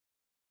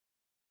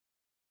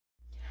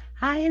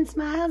Hi and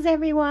smiles,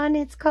 everyone.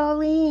 It's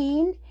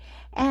Colleen,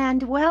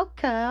 and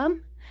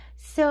welcome.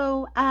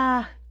 So,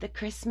 the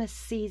Christmas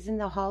season,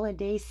 the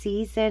holiday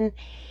season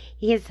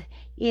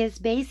is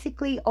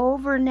basically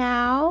over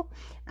now.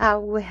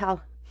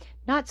 Well,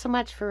 not so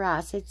much for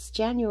us. It's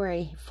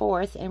January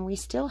 4th, and we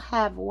still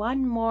have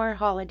one more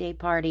holiday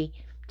party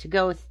to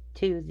go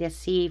to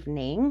this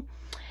evening.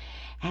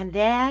 And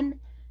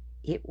then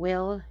it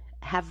will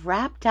have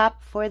wrapped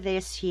up for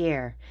this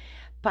year.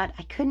 But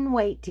I couldn't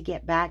wait to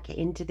get back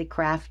into the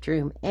craft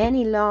room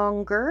any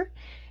longer.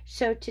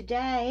 So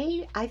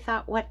today I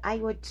thought what I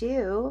would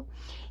do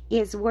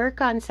is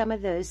work on some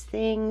of those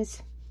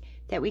things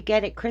that we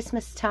get at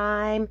Christmas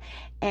time,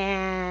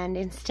 and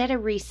instead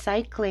of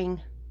recycling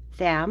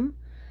them,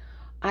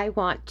 I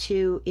want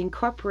to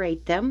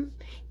incorporate them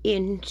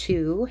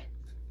into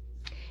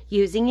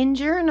using in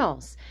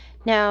journals.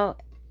 Now,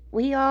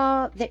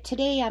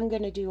 today I'm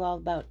going to do all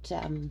about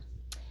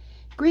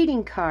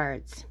greeting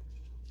cards,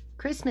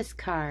 Christmas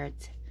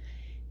cards,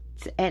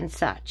 and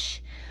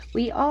such.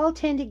 We all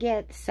tend to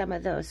get some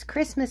of those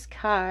Christmas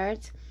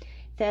cards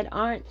that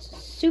aren't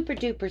super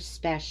duper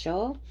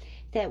special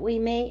that we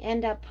may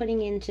end up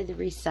putting into the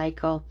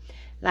recycle,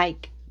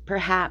 like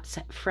perhaps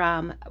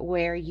from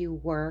where you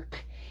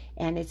work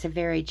and it's a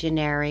very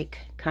generic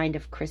kind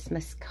of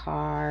Christmas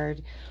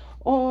card,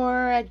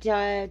 or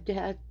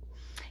a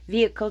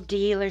vehicle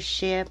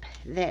dealership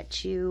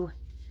that you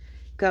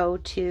go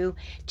to.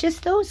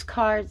 Just those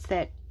cards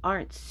that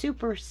aren't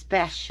super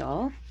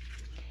special,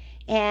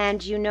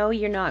 and you know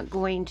you're not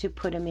going to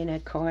put them in a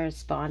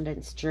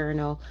correspondence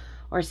journal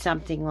or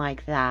something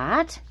like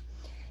that,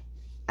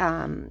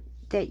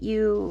 that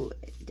you,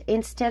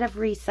 instead of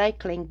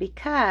recycling,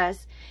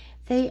 because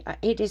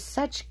it is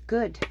such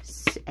good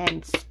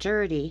and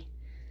sturdy,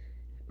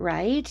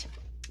 right,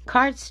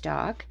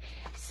 cardstock.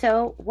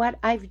 So what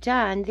I've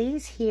done,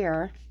 these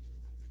here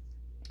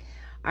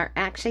are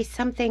actually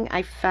something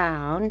I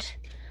found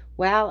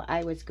while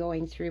I was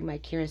going through my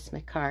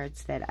Christmas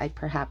cards that I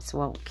perhaps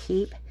won't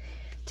keep,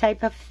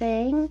 type of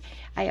thing.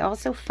 I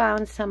also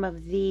found some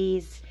of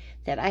these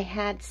that I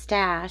had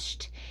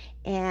stashed,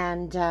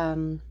 and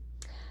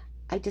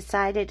I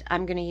decided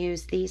I'm going to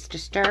use these to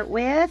start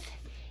with.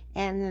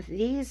 And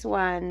these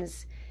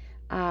ones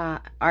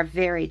are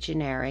very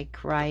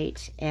generic,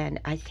 right? And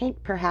I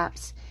think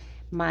perhaps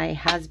my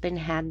husband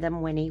had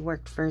them when he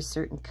worked for a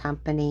certain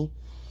company,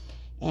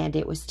 and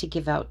it was to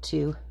give out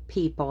to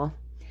people.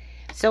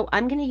 So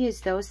I'm going to use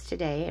those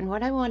today, and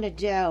what I want to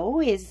do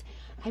is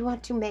I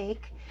want to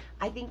make,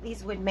 I think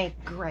these would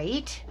make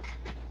great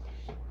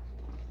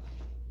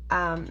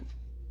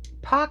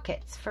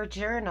pockets for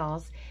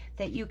journals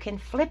that you can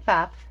flip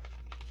up,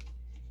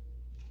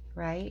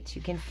 right?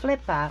 You can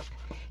flip up,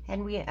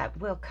 and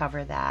we'll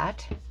cover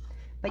that,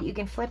 but you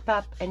can flip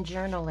up and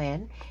journal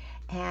in,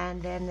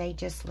 and then they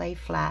just lay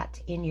flat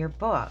in your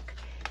book,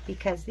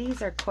 because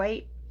these are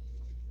quite,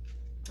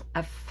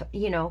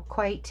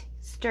 quite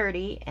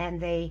sturdy, and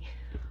they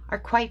are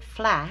quite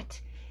flat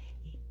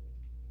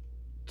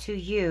to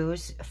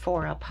use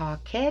for a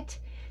pocket.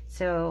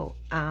 So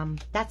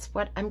that's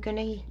what I'm going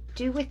to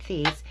do with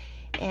these,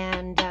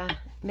 and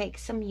make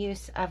some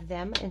use of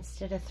them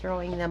instead of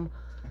throwing them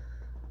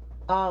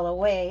all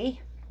away.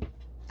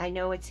 I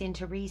know it's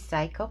into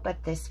recycle,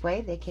 but this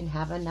way they can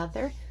have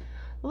another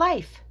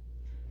life,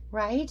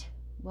 right?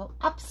 We'll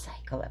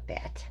upcycle a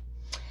bit.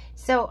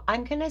 So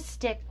I'm going to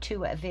stick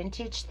to a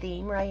vintage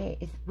theme right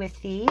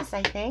with these,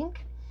 I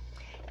think.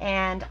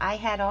 And I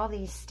had all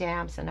these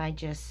stamps, and I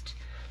just,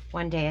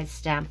 one day I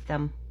stamped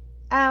them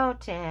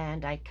out,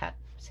 and I cut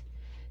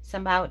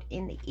some out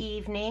in the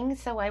evening.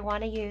 So I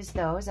want to use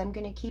those. I'm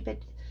going to keep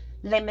it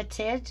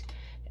limited,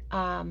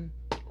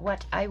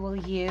 what I will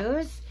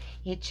use.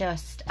 It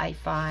just, I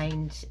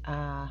find,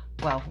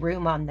 well,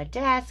 room on the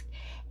desk,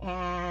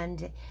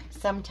 and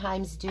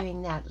sometimes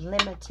doing that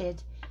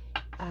limited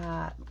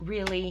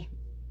really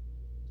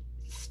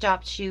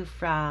stops you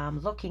from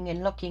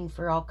looking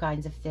for all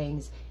kinds of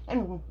things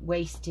and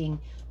wasting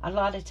a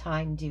lot of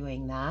time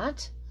doing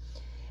that.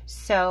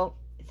 So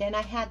then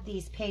I had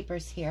these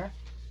papers here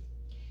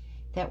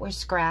that were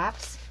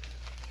scraps,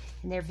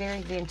 and they're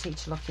very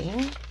vintage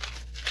looking,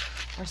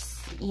 or,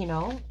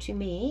 to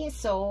me,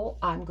 so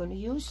I'm going to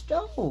use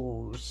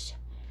those.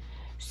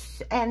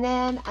 And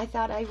then I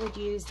thought I would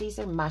use, these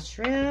are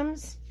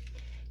mushrooms,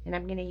 and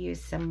I'm going to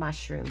use some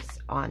mushrooms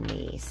on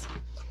these.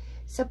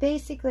 So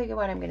basically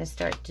what I'm going to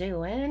start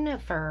doing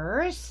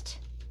first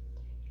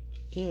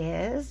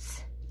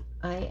is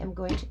I am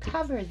going to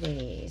cover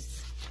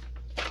these,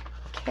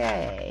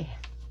 okay,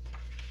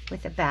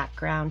 with a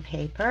background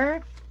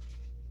paper.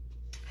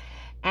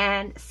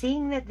 And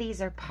seeing that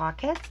these are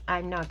pockets,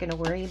 I'm not going to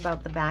worry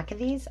about the back of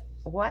these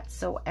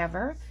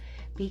whatsoever,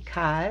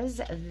 because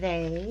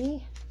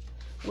they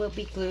will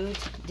be glued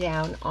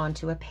down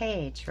onto a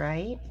page,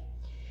 right?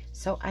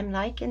 So I'm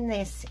liking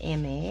this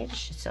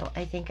image, so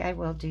I think I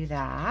will do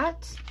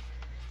that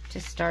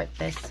to start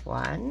this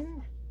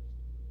one.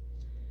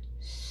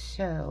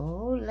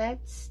 So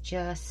let's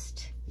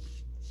just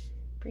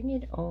bring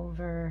it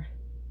over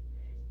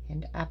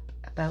and up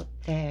about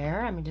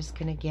there. I'm just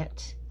going to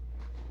get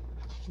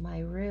my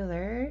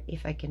ruler,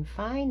 if I can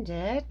find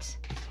it.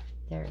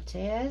 There it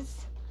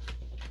is.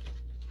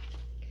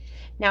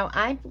 Now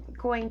I'm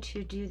going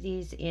to do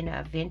these in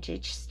a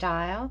vintage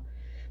style,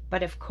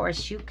 but of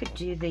course you could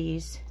do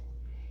these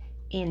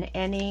in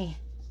any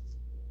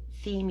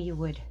theme you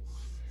would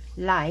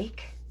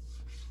like.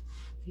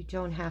 You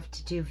don't have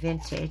to do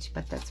vintage,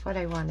 but that's what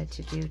I wanted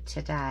to do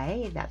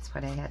today. That's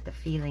what I had the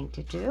feeling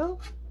to do.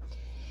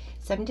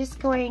 So I'm just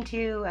going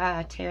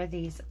to tear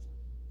these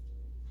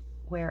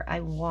where I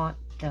want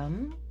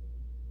them.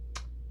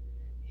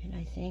 And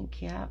I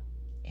think, yeah,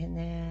 and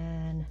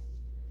then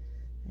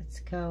let's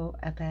go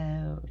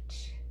about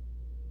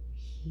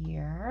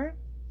here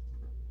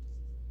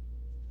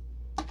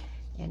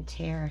and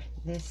tear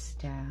this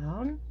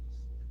down.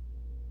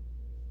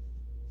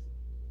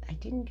 I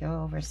didn't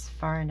go over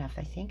far enough.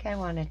 I think I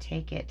want to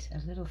take it a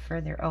little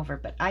further over,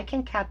 but I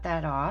can cut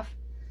that off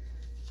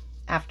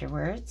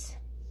afterwards.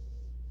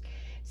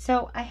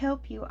 So I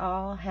hope you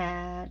all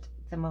had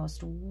the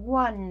most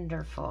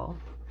wonderful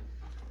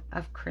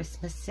of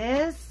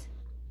Christmases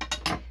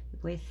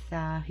with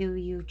who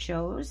you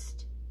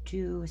chose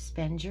to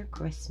spend your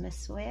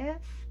Christmas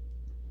with.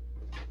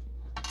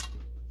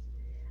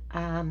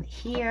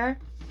 Here,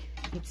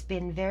 it's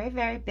been very,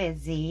 very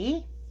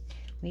busy.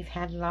 We've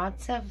had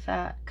lots of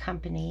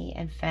company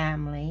and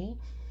family,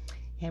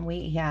 and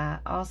we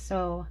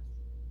also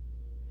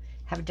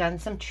have done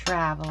some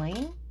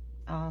traveling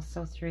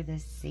also through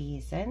this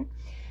season.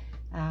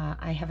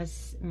 I have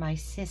my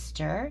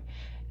sister.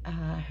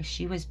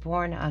 She was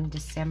born on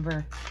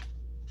December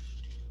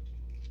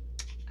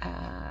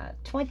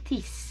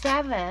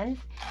 27th,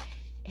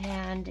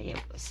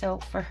 and so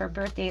for her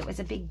birthday, it was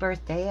a big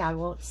birthday. I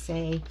won't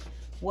say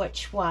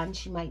which one.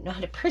 She might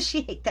not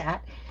appreciate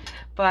that,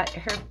 but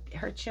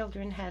her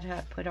children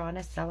had put on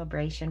a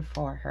celebration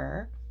for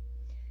her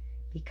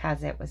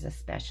because it was a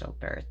special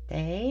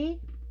birthday.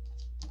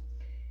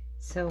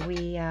 So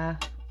we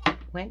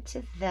went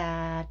to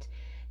that,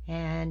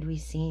 and we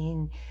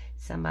seen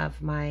some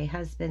of my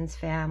husband's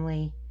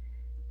family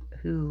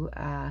who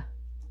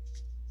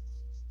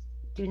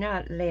do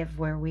not live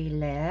where we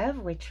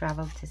live. We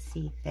traveled to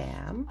see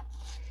them.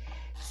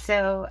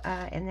 So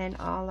and then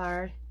all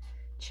our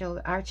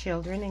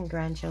children and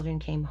grandchildren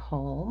came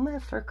home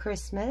for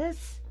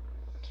Christmas.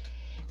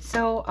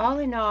 So all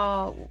in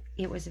all,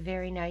 it was a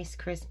very nice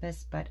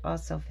Christmas, but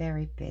also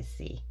very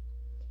busy.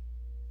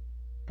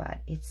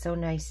 But it's so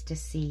nice to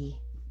see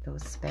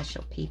those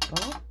special people.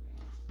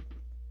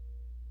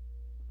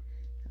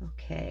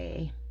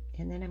 Okay,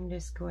 and then I'm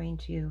just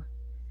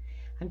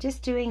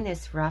doing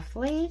this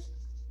roughly.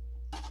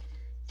 I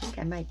think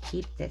I might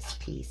keep this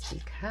piece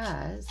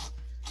because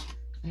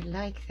I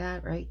like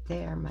that right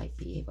there. Might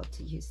be able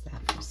to use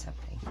that for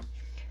something.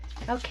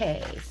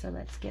 Okay, so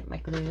let's get my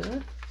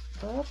glue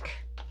book.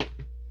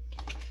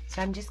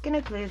 So I'm just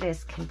going to glue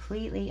this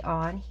completely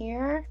on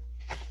here.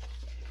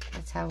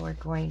 That's how we're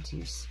going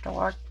to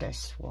start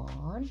this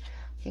one.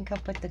 I think I'll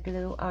put the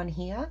glue on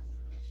here.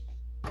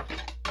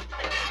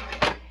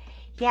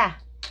 Yeah,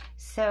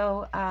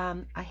 so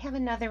I have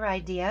another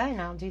idea,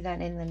 and I'll do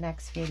that in the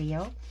next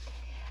video.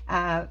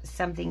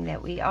 Something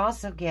that we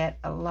also get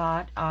a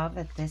lot of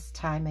at this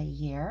time of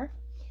year,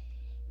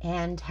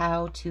 and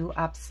how to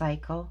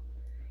upcycle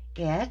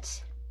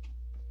it.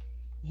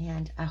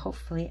 And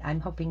hopefully, I'm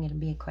hoping it'll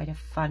be quite a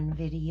fun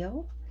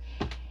video.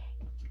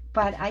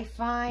 But I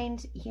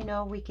find, you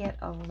know, we get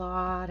a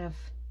lot of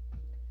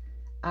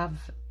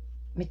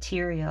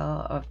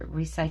material, of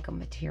recycled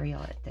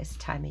material at this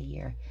time of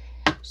year.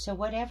 So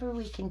whatever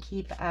we can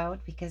keep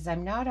out, because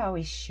I'm not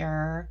always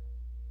sure,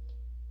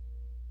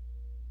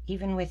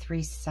 even with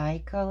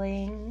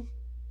recycling,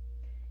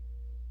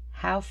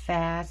 how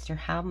fast or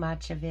how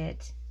much of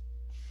it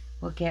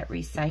will get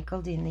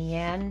recycled in the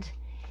end.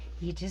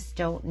 You just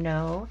don't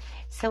know.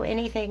 So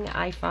anything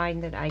I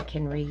find that I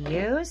can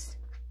reuse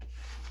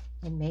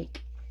and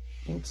make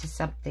into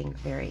something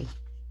very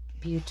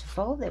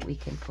beautiful that we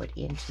can put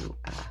into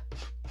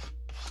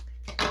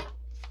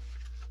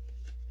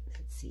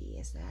let's see,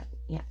 is that,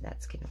 yeah,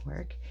 that's gonna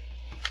work,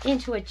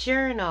 into a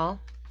journal.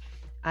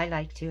 I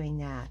like doing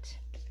that.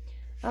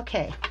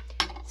 Okay,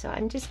 so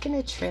I'm just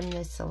gonna trim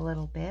this a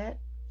little bit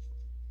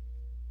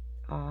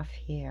off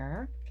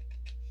here,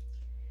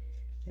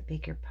 the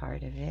bigger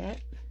part of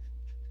it.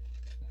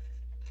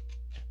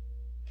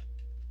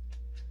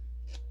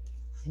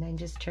 And I'm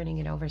just turning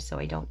it over so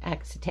I don't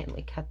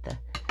accidentally cut the...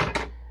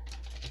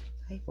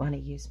 I want to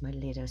use my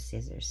little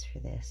scissors for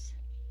this.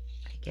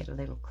 I get a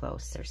little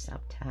closer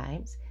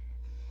sometimes.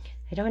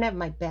 I don't have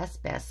my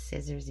best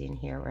scissors in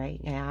here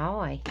right now.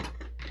 I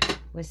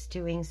was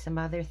doing some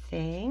other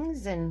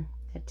things and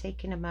had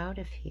taken them out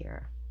of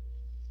here.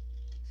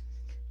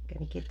 I'm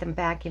going to get them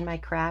back in my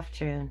craft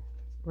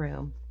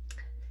room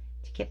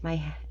to get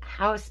my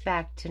house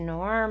back to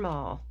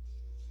normal.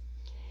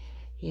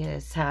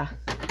 Is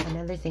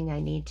another thing I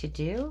need to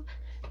do,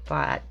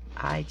 but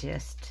I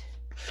just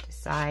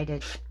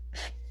decided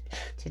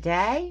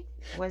today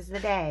was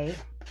the day.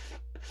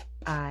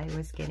 I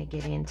was going to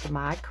get into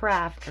my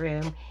craft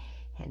room,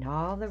 and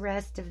all the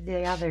rest of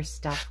the other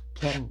stuff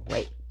can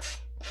wait,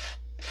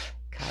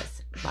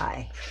 because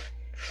my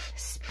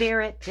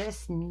spirit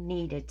just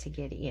needed to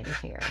get in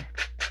here.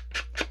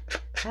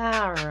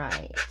 All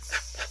right.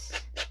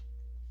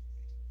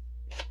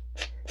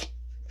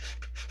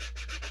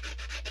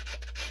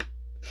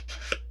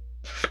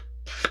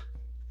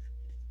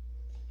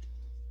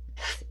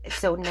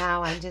 So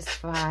now I'm just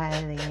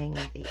filing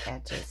the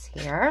edges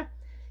here,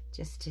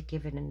 just to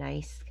give it a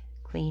nice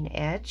clean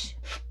edge.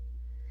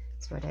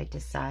 That's what I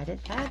decided.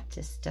 That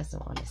just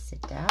doesn't want to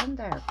sit down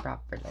there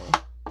properly.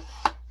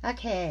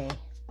 Okay.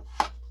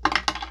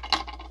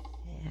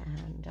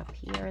 And up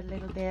here a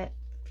little bit.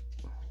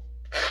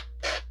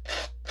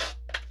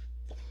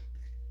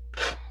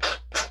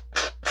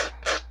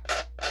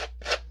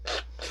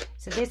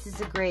 So this is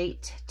a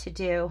great to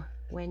do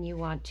when you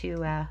want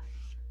to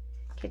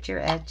get your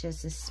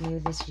edges as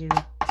smooth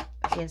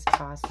as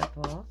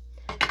possible.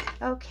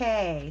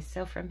 Okay,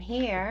 so from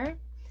here,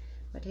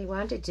 what I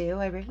want to do,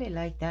 I really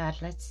like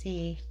that. Let's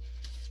see,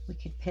 we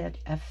could put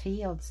a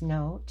Fields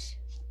note.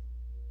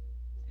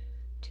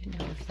 To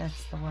know if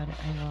that's the one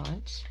I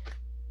want.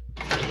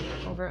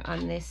 Over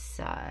on this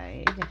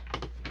side,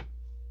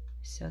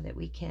 so that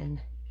we can,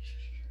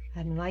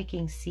 I'm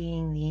liking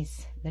seeing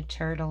these, the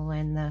turtle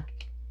and the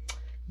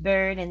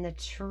bird and the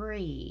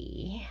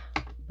tree,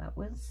 but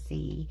we'll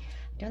see.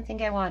 I don't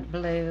think I want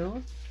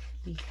blue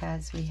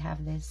because we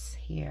have this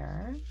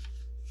here.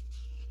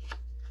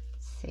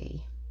 Let's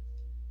see.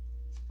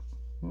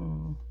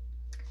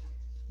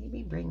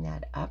 Maybe bring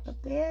that up a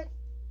bit.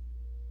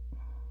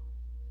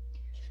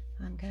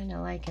 I'm kind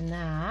of liking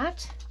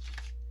that.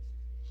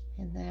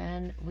 And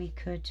then we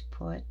could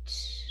put,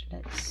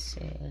 let's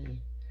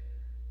see,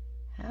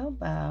 how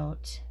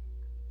about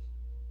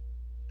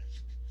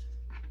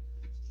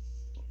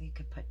we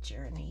could put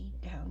Journey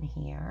down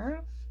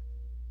here.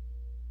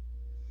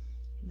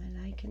 Am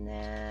I liking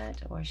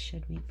that? Or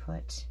should we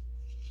put,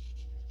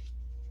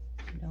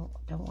 no,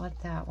 don't want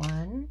that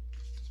one.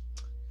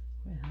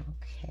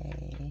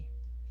 Okay.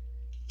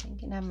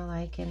 Thinking I'm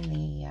liking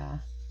the, am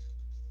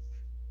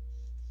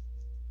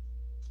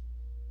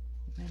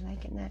I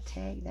liking that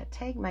tag? That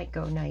tag might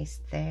go nice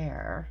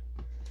there.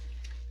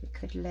 We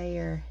could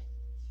layer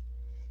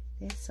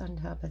this on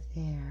top of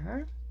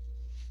there.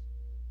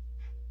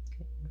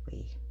 Couldn't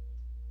we?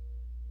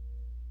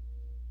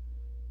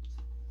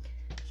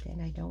 Then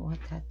I don't want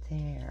that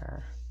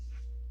there.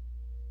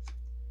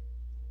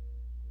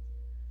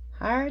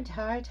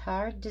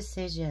 Hard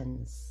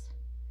decisions.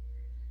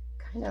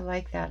 Kind of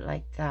like that,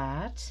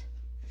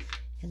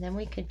 And then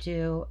we could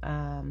do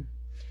a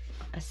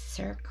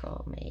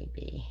circle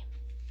maybe.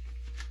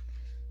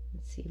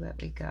 Let's see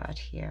what we got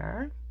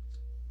here.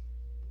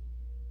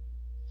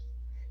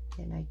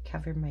 Then I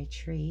cover my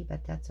tree,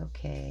 but that's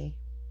okay.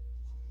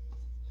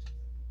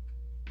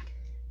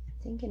 I'm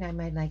thinking I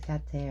might like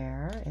that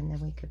there, and then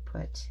we could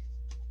put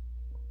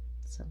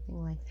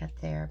something like that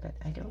there, but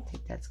I don't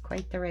think that's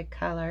quite the right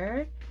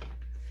color.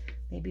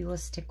 Maybe we'll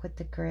stick with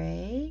the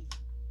gray.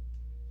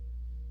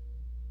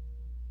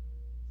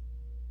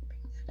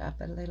 Bring that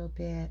up a little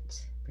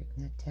bit, bring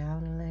that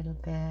down a little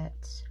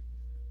bit.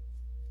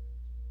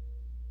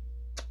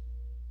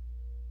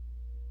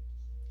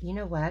 You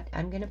know what?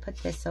 I'm going to put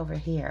this over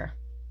here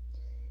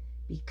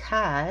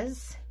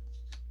because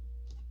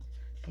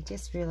I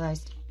just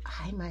realized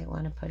I might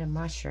want to put a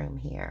mushroom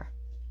here.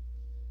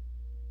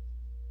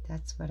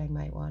 That's what I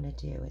might want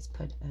to do, is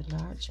put a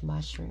large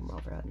mushroom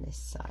over on this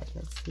side.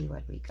 Let's see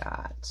what we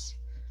got.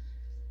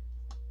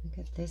 Look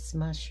at this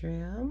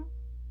mushroom.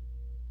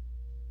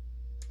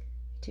 I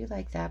do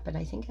like that, but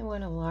I think I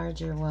want a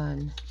larger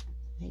one.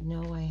 I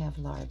know I have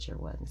larger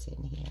ones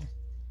in here.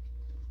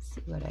 Let's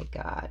see what I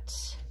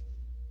got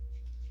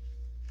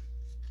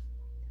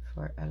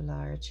for a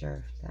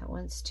larger. That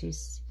one's too,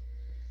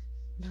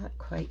 not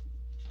quite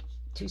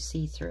too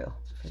see-through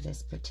for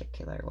this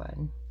particular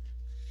one.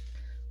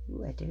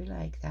 Ooh, I do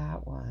like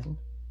that one.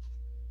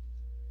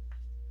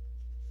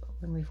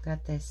 When we've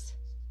got this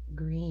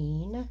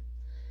green,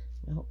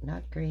 nope,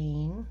 not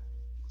green.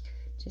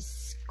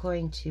 Just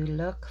going to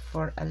look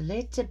for a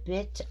little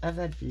bit of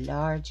a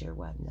larger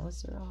one.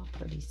 Those are all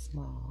pretty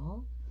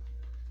small.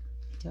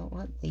 Don't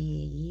want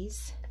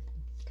these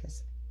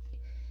because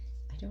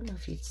I don't know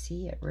if you'd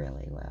see it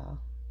really well.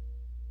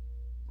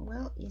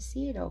 Well, you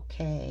see it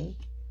okay,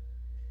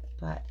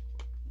 but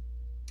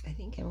I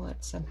think I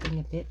want something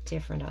a bit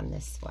different on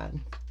this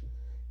one.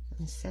 I'm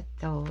going to set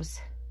those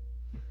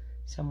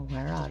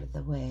somewhere out of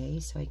the way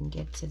so I can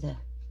get to the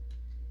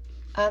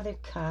other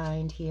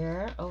kind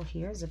here. Oh,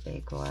 here's a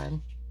big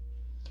one.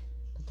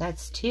 But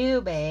that's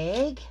too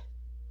big.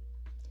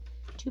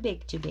 Too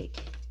big, too big.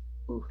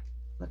 Ooh,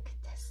 look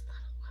at this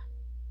little one.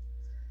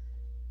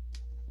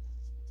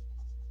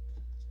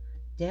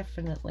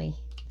 Definitely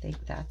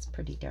think that's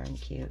pretty darn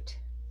cute.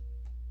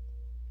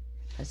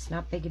 It's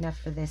not big enough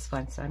for this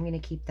one, so I'm going to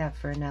keep that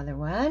for another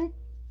one.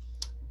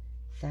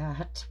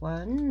 That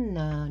one,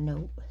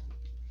 nope.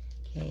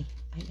 Okay,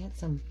 I got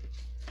some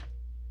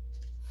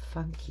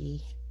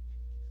funky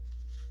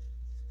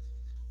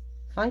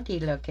funky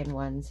looking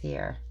ones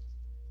here.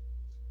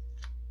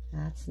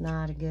 That's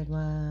not a good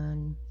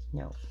one.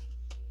 No,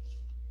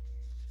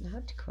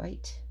 not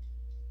quite.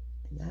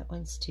 That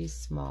one's too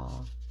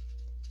small.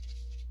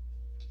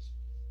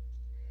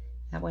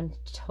 That one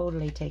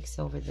totally takes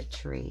over the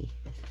tree.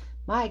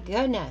 My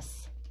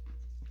goodness.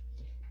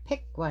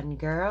 Pick one,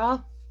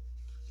 girl.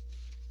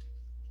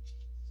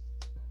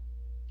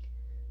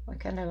 I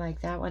kind of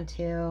like that one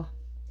too.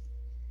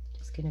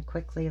 Just gonna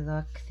quickly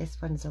look.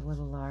 This one's a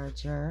little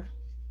larger.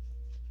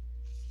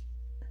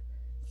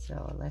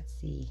 So let's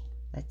see.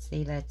 Let's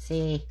see. Let's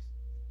see.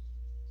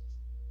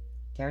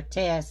 There it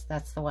is.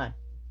 That's the one.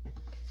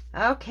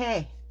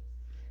 Okay.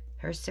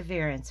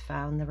 Perseverance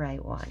found the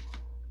right one.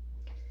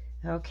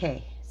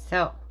 Okay.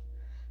 So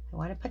I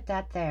want to put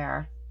that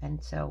there.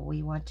 And so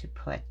we want to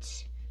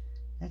put,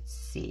 let's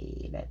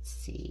see.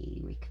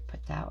 We could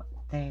put that one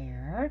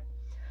there.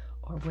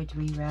 Or would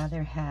we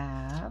rather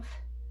have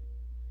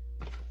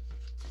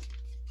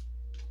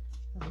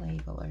a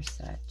label or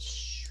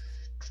such?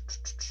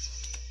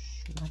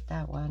 Not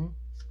that one.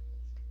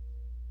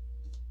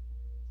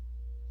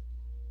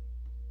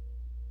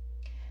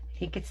 I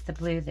think it's the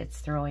blue that's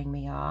throwing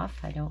me off.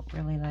 I don't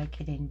really like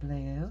it in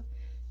blue.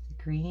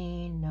 The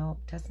green,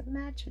 nope, doesn't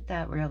match with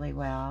that really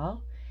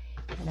well.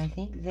 And I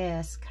think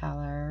this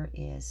color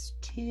is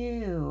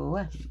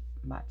too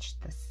much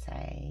the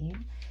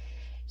same.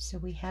 So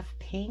we have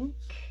pink.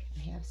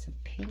 We have some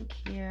pink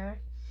here.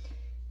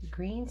 The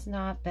green's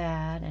not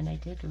bad, and I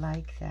did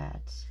like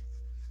that.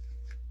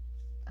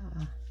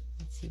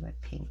 Let's see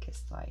what pink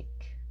is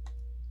like.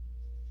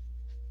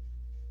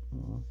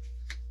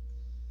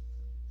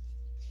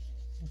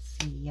 Let's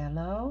see,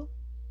 yellow.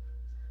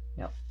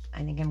 No,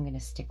 I think I'm going to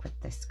stick with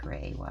this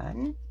gray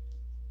one.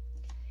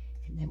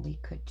 And then we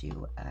could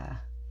do a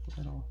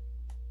little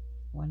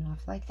one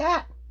off like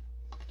that.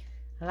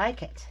 I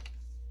like it.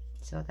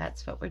 So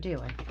that's what we're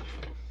doing.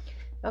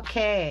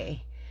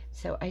 Okay,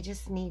 so I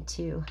just need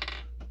to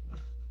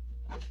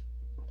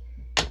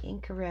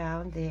ink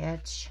around the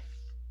edge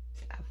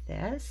of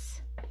this.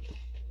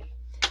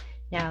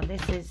 Now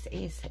this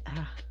is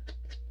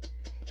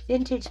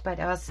vintage,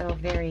 but also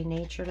very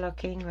nature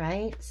looking,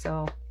 right?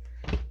 So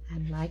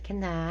I'm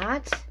liking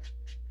that.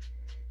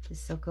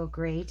 This will go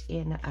great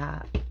in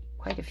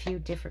quite a few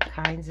different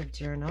kinds of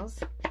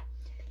journals.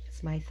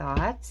 That's my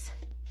thoughts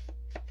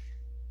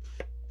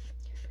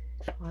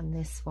on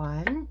this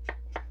one.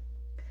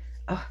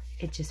 Oh,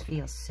 it just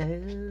feels so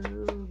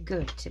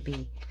good to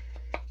be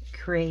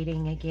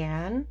creating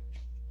again.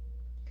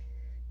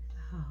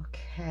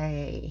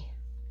 Okay.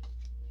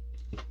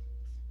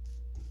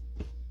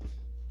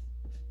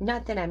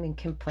 Not that I'm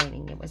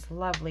complaining. It was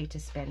lovely to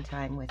spend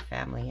time with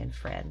family and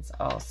friends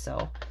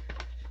also.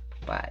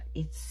 But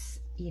it's,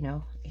 you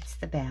know, it's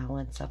the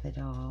balance of it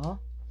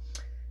all.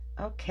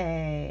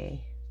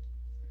 Okay.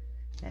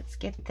 Let's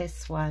get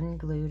this one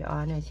glued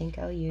on. I think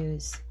I'll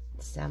use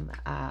some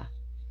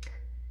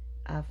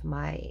of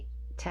my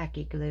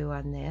tacky glue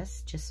on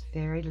this, just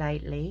very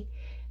lightly,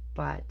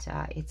 but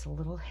it's a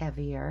little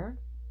heavier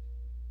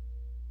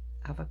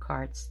of a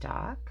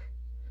cardstock.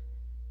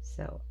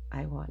 So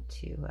I want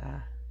to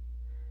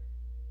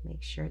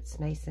make sure it's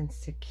nice and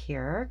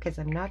secure, because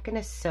I'm not going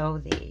to sew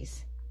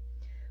these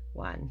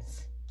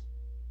ones.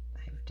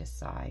 I've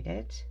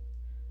decided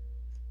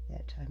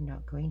that I'm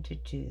not going to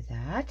do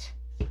that.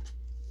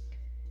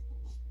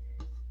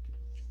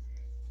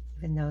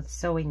 Even though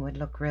sewing would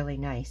look really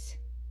nice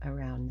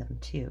around them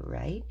too,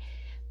 right?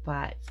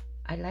 But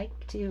I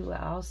like to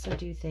also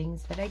do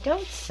things that I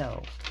don't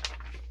sew,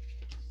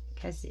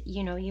 because,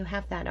 you know, you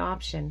have that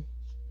option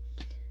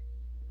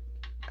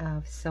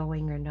of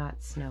sewing or not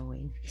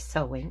sewing.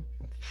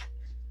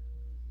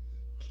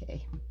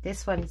 Okay,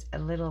 this one's a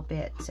little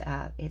bit,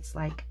 it's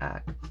like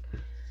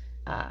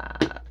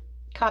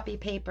copy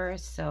paper,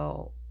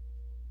 so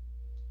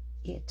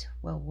it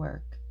will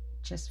work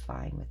just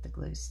fine with the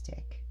glue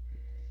stick.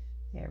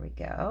 There we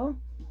go.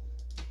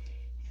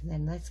 And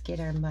then let's get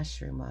our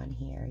mushroom on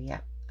here.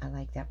 Yep, I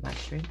like that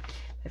mushroom.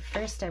 But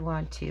first I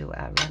want to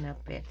run a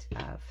bit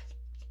of,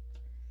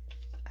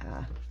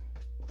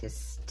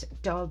 just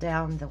dull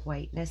down the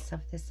whiteness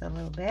of this a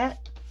little bit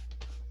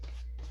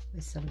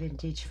with some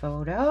vintage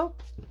photo.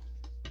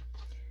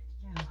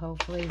 Now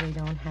hopefully we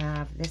don't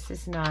have, this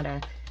is not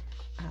a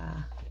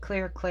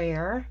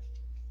clear,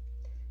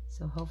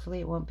 so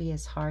hopefully it won't be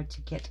as hard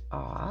to get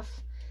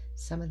off.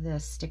 Some of the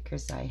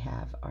stickers I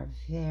have are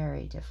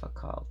very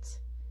difficult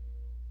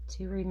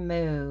to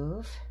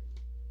remove.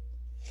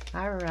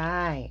 All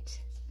right,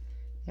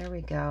 there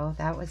we go.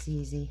 That was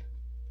easy.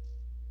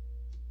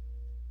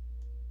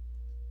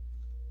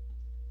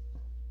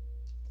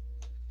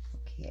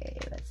 Okay,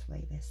 let's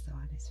lay this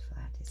on as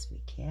flat as we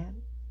can.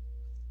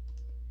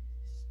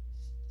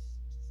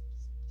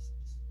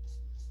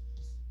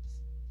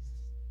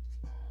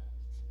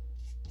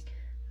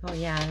 Oh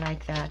yeah, I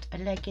like that. I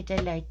like it, I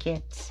like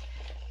it.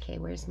 Okay,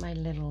 where's my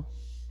little,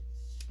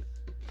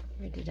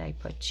 where did I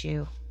put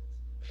you?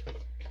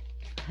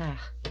 Ah,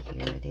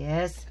 here it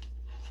is.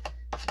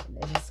 A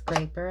little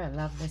scraper. I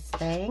love this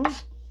thing.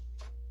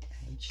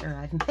 I'm sure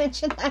I've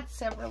mentioned that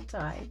several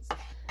times.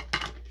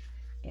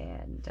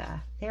 And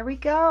there we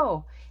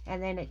go.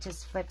 And then it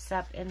just flips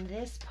up. And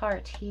this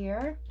part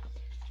here,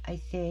 I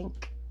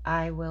think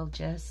I will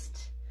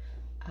just,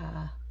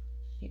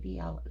 maybe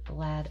I'll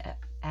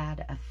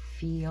add a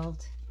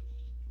field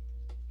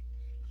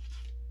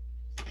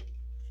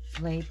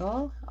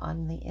label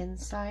on the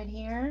inside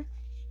here.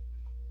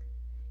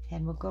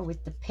 And we'll go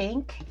with the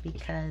pink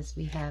because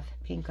we have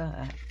pink,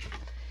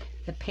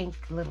 the pink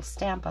little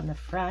stamp on the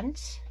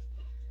front.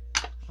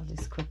 I'll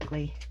just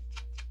quickly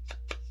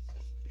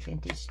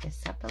vintage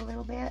this up a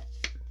little bit.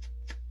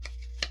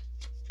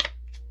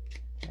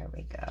 There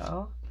we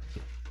go.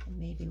 And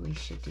maybe we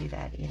should do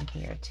that in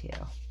here too.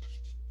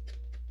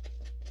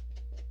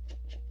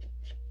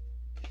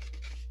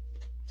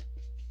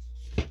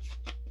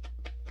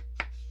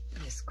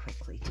 Just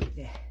quickly do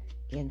the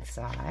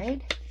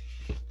inside.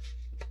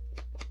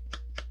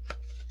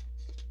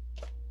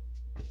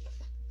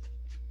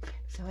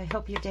 So I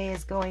hope your day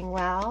is going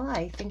well.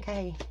 I think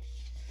I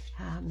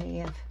may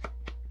have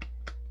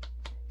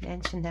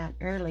mentioned that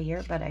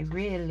earlier, but I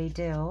really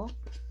do.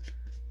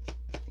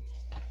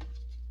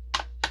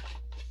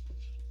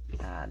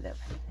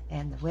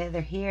 And the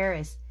weather here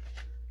is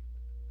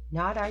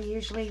not our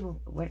usual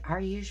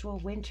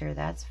winter,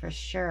 that's for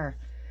sure.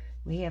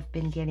 We have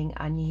been getting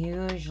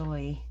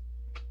unusually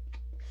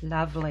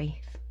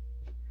lovely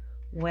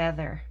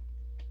weather.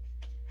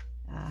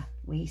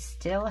 We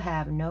still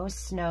have no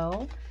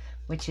snow,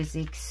 which is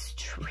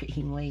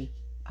extremely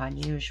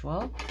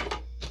unusual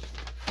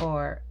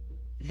for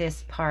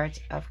this part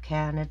of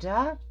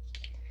Canada.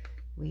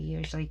 We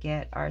usually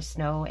get our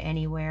snow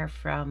anywhere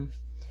from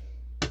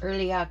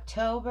early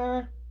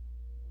October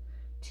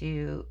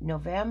to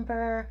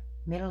November,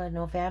 middle of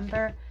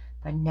November,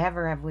 but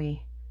never have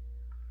we,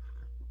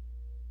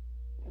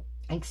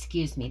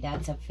 excuse me,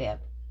 that's a fib.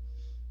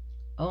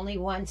 Only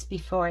once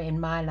before in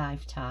my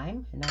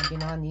lifetime, and I've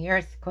been on the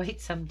earth quite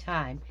some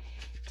time,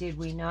 did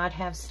we not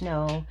have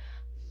snow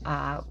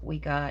we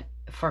got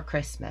for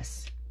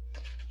Christmas.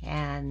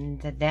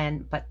 And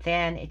then, but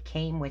then it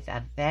came with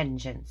a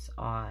vengeance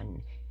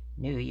on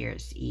New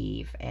Year's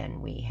Eve,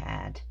 and we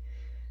had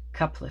a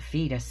couple of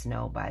feet of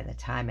snow by the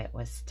time it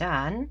was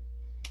done.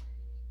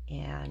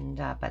 And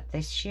but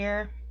this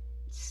year,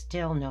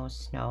 still no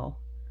snow,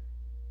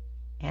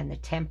 and the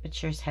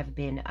temperatures have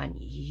been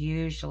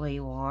unusually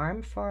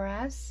warm for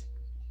us.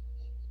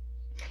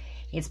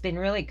 It's been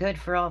really good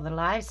for all the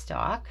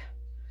livestock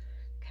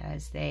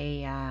because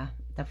they,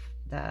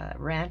 the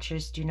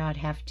ranchers do not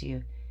have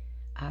to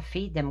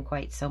feed them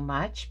quite so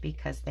much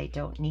because they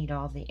don't need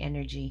all the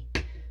energy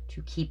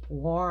to keep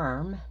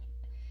warm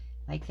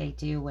like they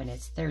do when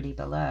it's 30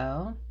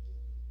 below.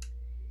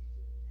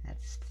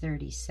 That's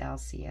 30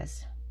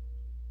 Celsius.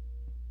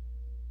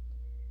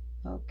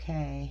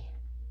 Okay.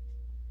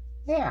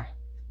 There.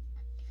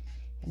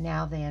 And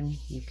now then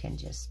you can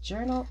just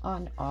journal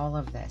on all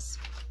of this.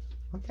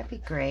 Won't that be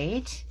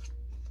great?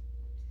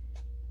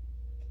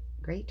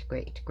 Great,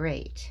 great,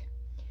 great.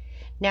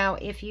 Now,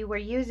 if you were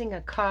using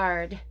a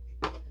card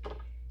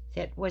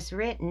that was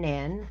written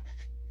in,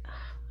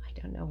 I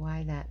don't know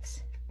why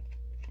that's,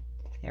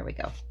 there we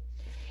go.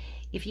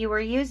 If you were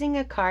using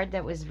a card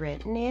that was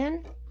written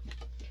in,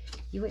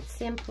 you would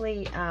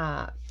simply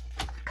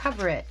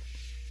cover it.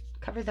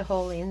 Cover the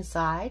whole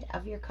inside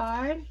of your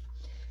card.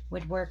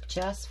 Would work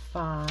just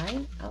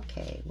fine.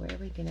 Okay, where are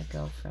we going to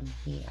go from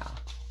here?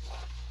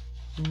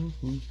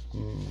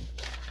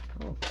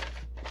 Oh,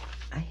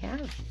 I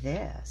have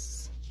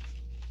this.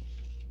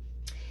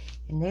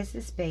 And this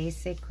is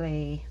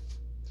basically,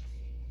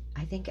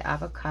 I think,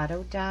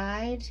 avocado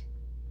dyed.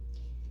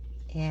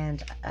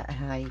 And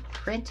I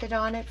printed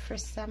on it for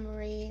some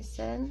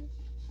reason.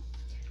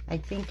 I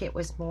think it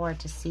was more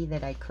to see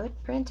that I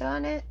could print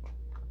on it.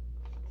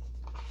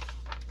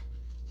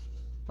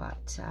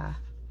 But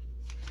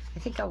I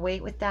think I'll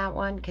wait with that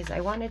one because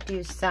I want to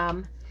do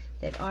some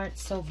that aren't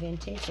so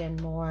vintage and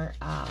more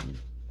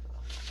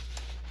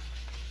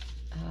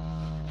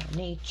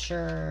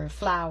nature,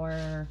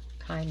 flower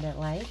kind of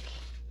like.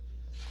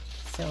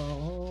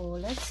 So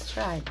let's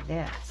try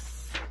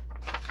this.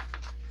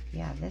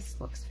 Yeah, this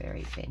looks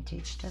very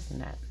vintage,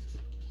 doesn't it?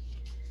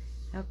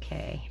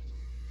 Okay.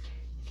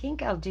 I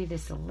think I'll do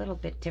this a little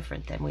bit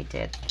different than we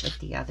did with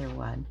the other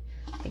one.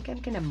 I think I'm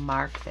going to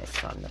mark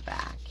this on the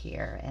back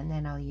here, and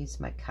then I'll use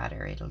my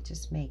cutter. It'll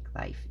just make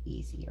life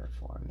easier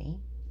for me.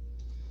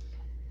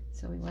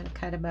 So we want to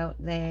cut about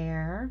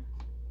there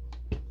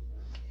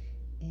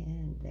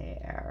and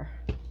there.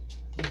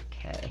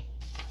 Okay.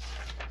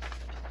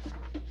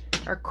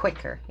 Or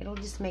quicker. It'll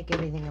just make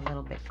everything a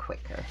little bit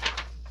quicker.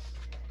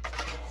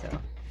 So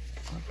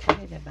I'll cut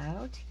it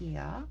about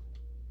here.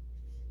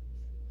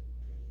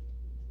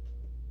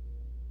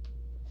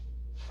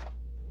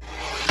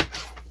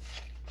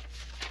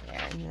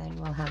 And then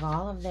we'll have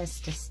all of this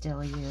to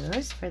still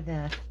use for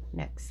the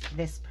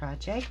this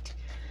project,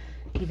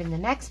 even the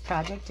next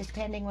project,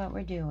 depending what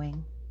we're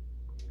doing.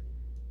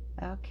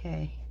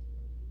 Okay.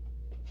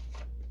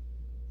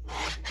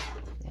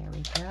 There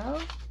we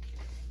go.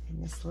 And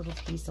And this little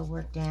piece will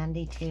work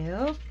dandy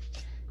too.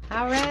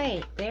 All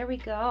right, there we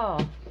go.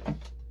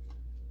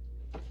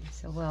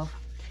 So we'll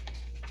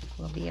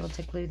be able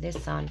to glue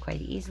this on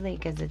quite easily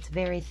because it's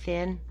very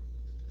thin.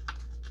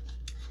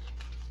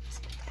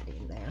 Just put that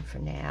in there for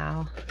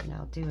now, and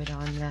I'll do it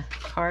on the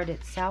card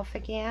itself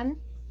again.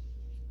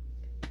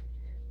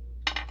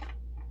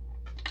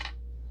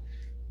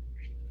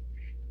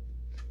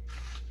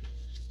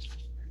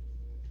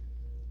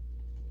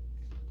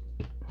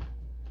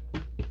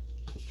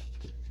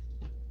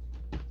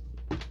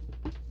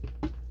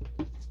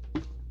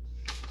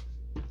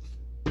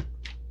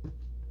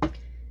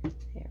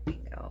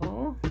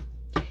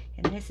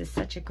 This is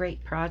such a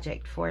great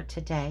project for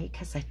today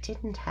because I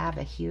didn't have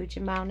a huge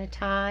amount of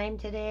time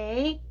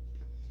today,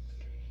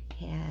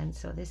 and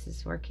so this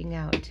is working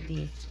out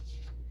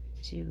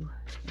to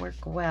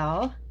work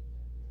well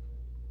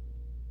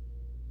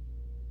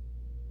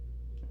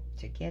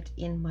to get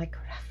in my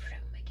craft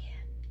room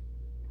again.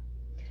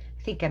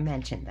 I think I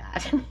mentioned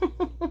that.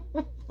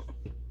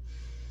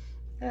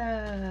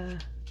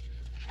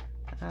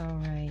 All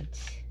right.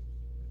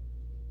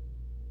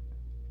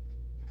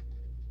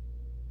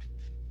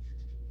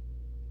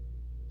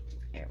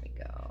 There we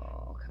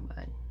go. Come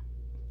on. I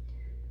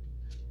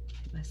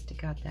must have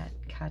got that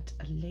cut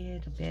a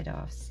little bit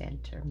off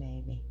center,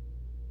 maybe.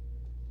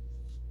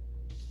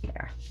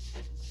 There.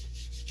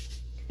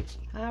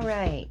 All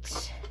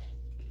right.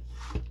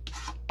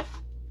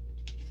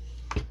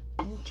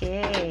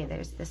 Okay,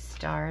 there's the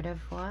start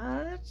of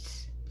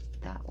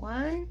that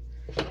one.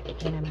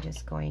 And I'm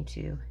just going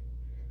to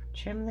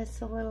trim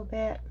this a little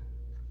bit.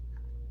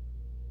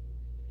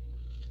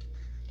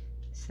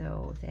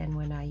 So then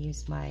when I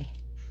use my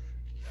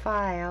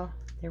file,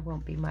 there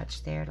won't be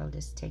much there. It'll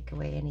just take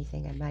away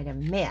anything I might have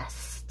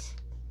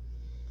missed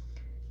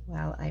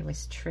while I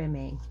was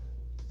trimming.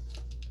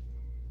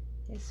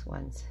 This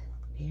one's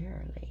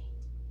barely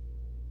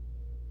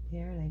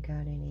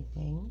got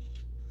anything.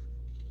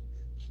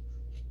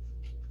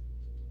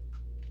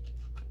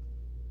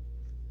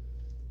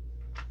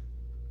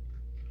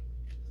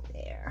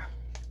 There.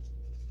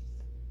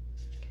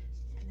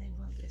 And then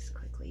we'll just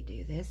quickly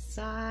do this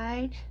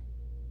side.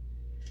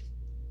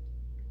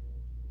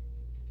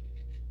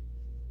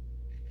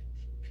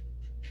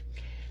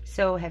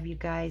 So have you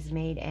guys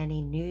made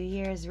any New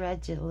Year's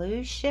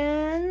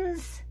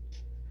resolutions?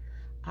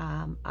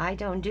 I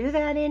don't do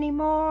that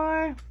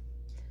anymore.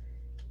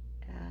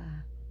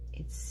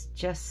 It's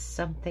just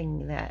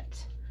something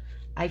that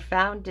I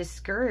found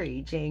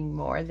discouraging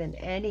more than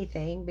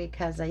anything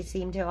because I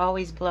seem to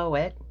always blow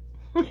it.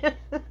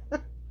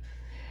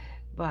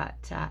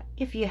 But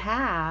if you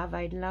have,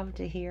 I'd love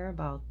to hear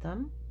about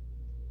them.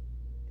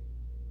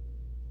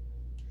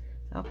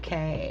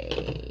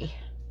 Okay.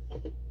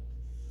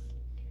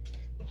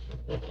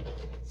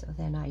 So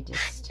then I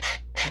just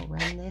will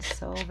run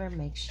this over,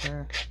 make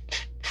sure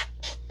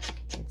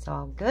it's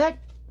all good.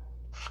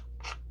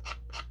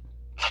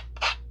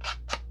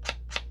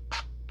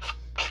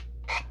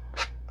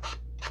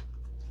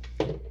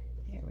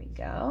 There we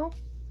go.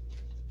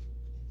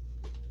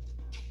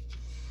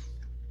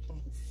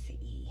 Let's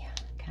see,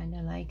 kind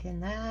of liking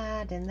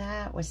that, and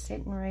that was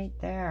sitting right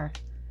there.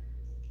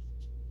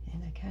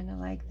 And I kind of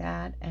like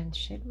that. And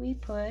should we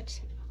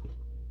put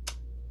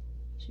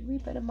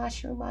a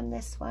mushroom on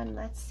this one?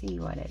 Let's see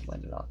what it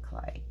would look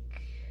like.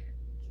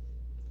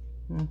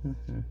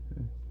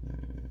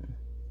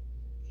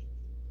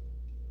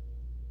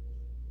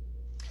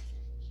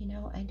 You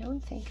know, I don't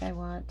think I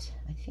want,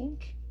 I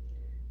think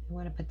I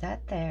want to put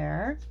that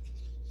there.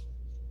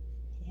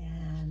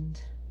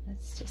 And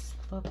let's just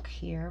look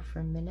here for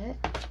a minute,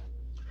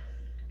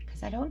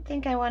 because I don't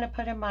think I want to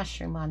put a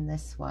mushroom on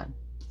this one.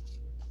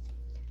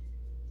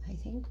 I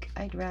think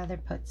I'd rather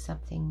put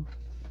something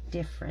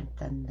different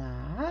than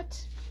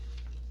that.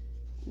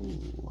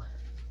 Ooh,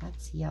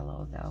 that's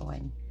yellow though,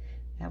 and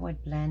that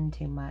would blend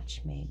too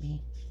much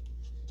maybe.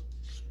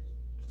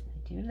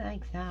 I do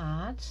like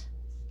that.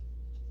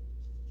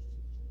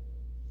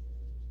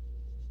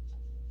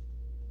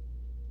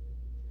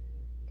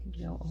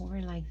 Could go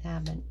over like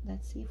that, but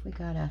let's see if we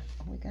got a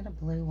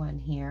blue one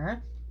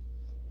here.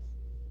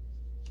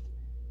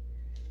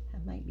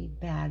 That might be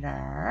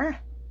better.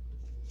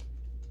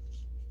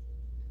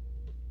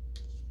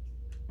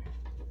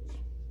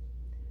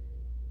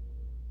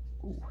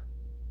 Ooh.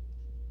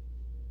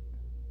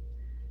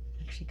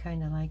 Actually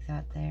kind of like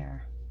that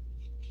there.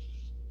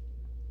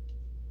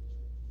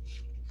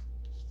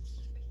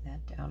 Bring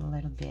that down a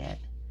little bit.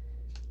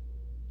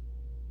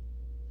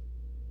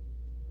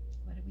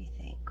 What do we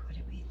think? What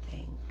do we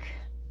think?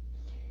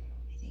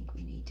 I think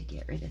we need to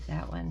get rid of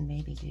that one,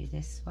 maybe do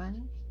this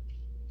one.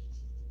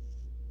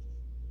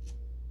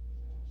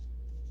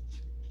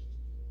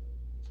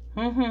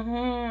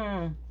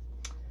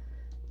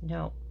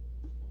 No.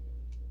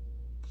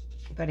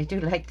 But I do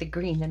like the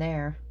green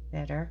there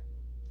better.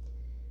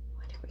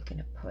 What are we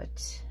gonna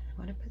put? I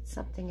want to put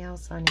something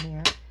else on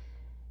here.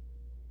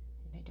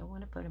 And I don't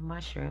want to put a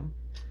mushroom.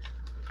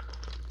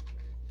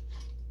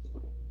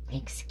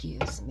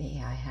 Excuse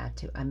me, I had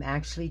to. I'm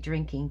actually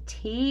drinking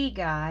tea,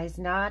 guys,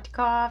 not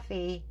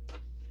coffee,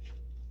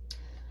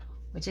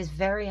 which is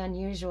very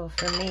unusual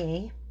for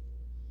me.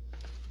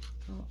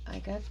 Oh, I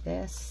got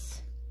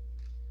this.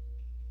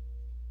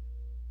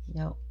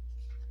 Nope.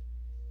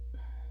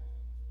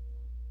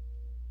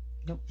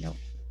 Nope, nope.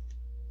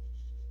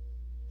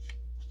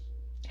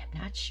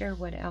 I'm not sure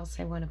what else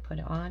I want to put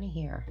on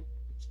here.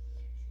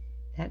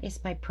 That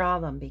is my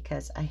problem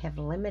because I have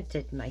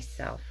limited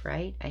myself,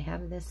 right? I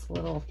have this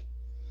little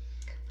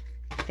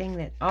thing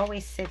that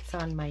always sits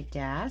on my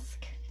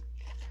desk.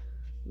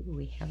 Ooh,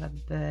 we have a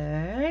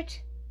bird.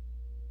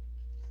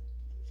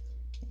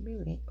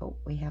 Maybe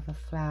we have a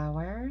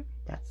flower.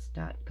 That's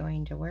not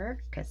going to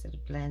work because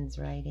it blends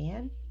right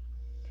in.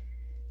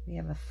 We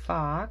have a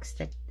fox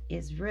that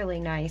is really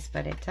nice,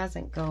 but it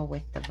doesn't go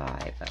with the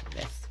vibe of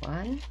this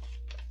one.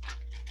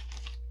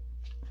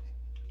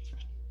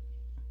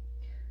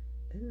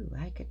 Ooh,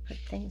 I could put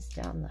things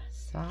down the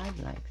side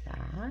like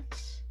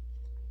that.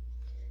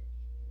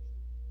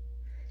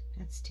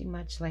 That's too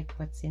much like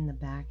what's in the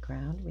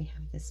background. We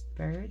have this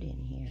bird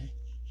in here.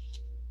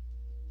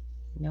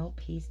 Nope,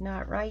 he's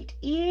not right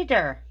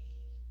either.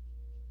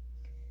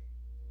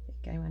 I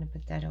think I want to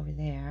put that over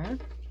there.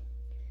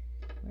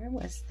 Where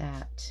was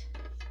that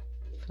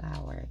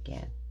flower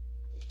again?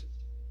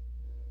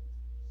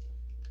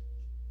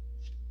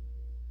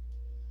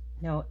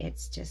 No,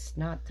 it's just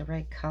not the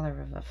right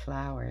color of a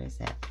flower, is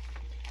it?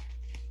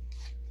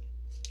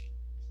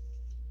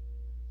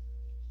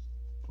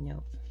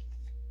 Nope.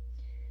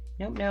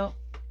 Nope, nope.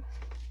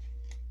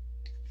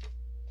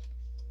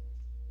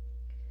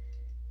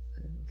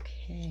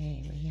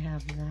 Okay, we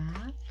have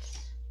that.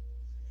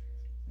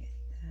 With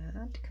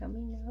that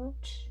coming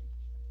out.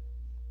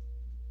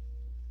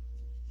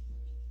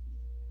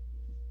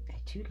 I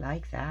do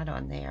like that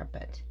on there,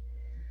 but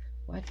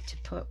what to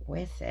put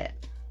with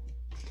it?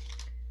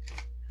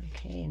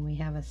 Okay, and we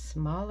have a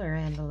smaller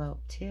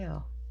envelope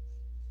too.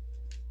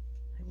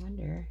 I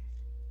wonder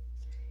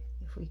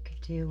if we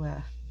could do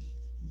a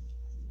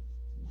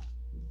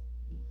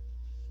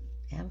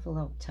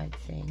envelope type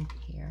thing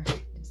here.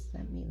 Just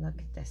let me look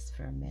at this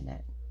for a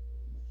minute.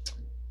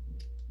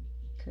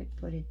 Could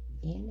put it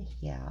in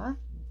here.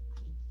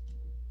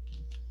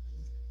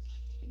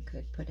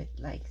 Could put it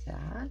like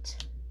that.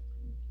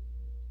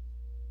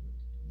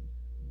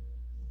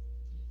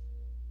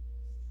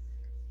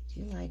 I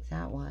do like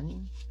that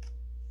one.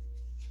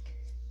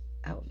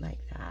 Out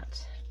like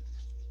that.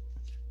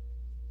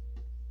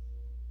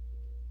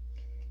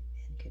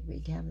 And could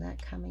we have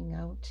that coming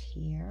out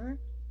here?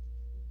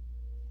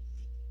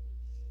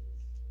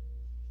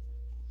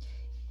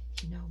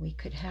 You know, we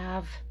could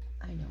have,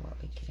 I know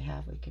what we could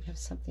have. We could have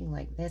something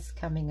like this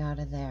coming out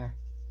of there.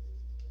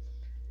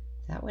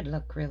 That would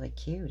look really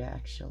cute,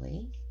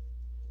 actually.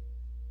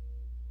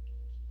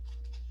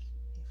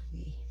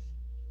 If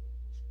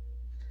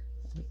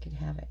we could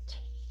have it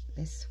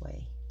this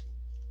way.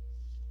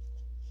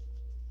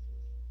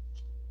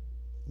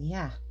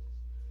 Yeah.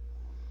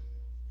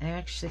 I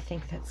actually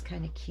think that's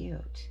kind of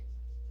cute.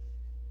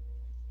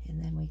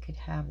 And then we could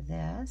have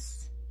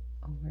this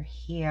over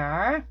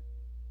here.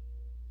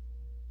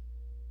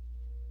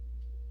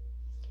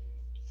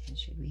 And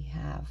should we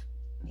have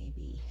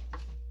maybe,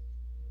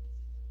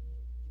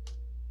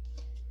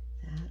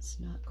 that's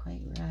not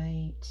quite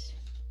right.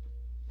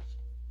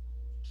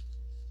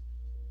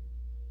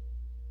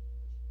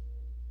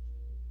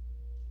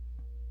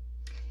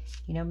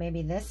 You know,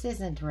 maybe this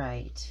isn't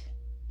right.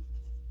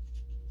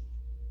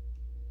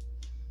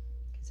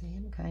 Because I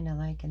am kind of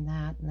liking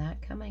that, and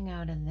that coming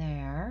out of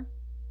there.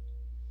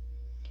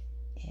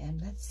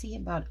 And let's see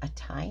about a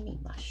tiny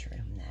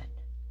mushroom then.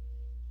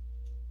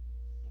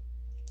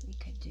 We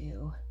could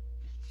do,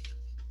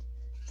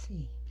 let's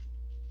see.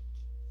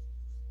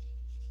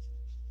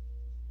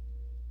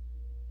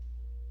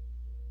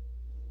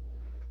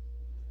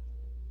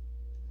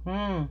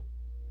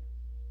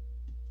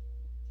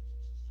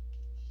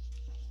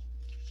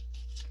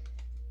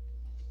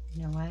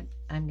 You know what?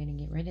 I'm going to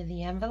get rid of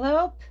the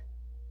envelope.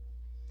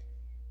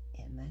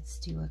 And let's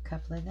do a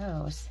couple of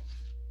those.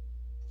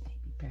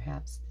 Maybe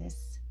perhaps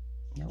this.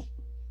 Nope.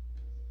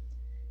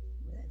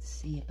 Let's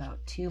see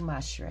about 2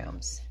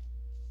 mushrooms.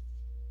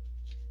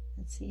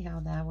 Let's see how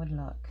that would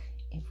look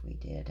if we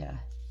did a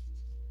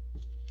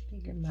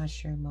bigger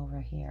mushroom over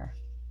here.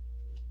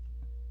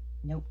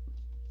 Nope.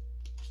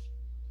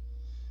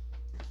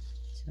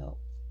 So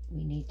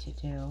we need to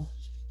do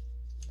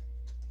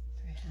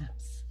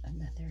perhaps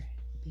another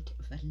bit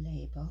of a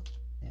label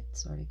that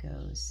sort of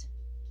goes.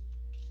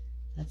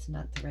 That's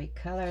not the right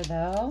color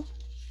though.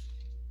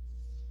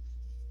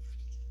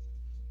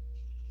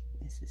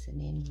 This is an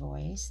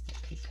invoice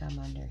that could come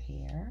under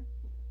here.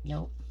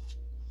 Nope.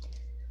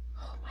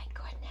 Oh my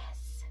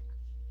goodness.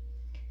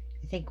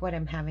 I think what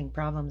I'm having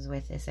problems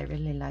with is I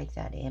really like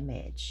that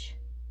image.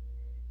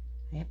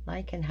 I am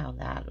liking how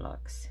that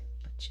looks.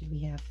 But should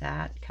we have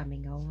that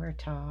coming over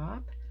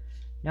top?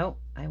 Nope,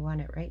 I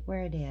want it right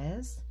where it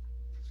is.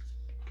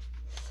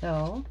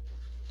 So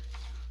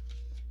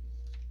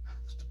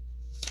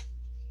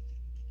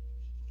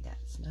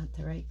not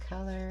the right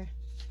color.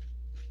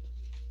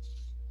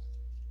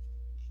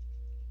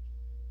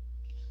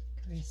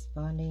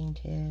 Corresponding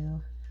to,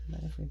 how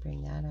about if we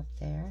bring that up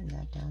there and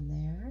that down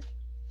there?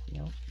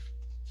 Nope.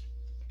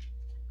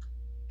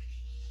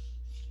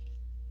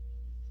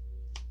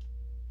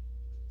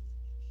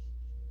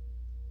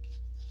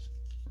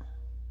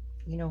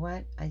 You know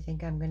what? I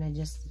think I'm gonna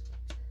just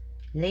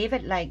leave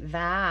it like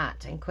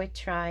that and quit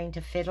trying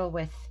to fiddle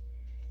with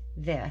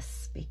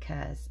this,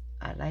 because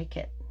I like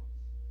it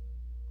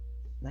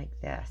like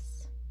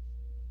this.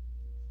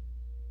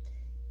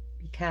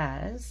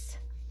 Because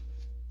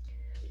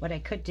what I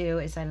could do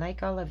is, I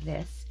like all of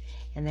this,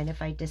 and then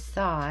if I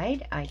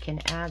decide I can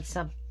add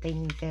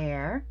something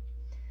there,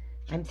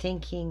 I'm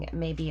thinking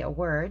maybe a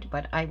word,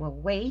 but I will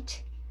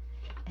wait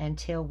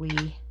until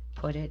we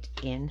put it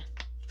in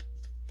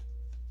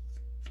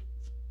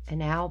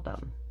an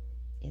album,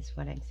 is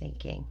what I'm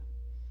thinking,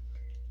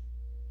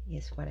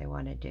 is what I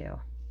want to do.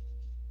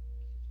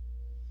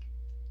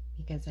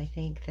 Because I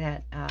think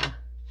that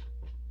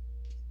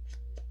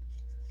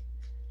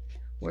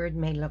word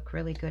may look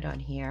really good on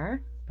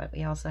here, but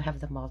we also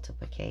have the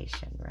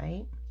multiplication,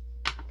 right?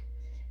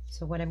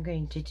 So what I'm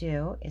going to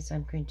do is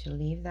I'm going to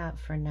leave that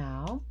for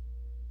now,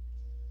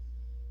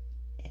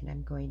 and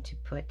I'm going to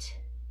put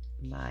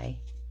my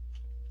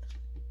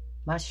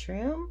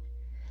mushroom.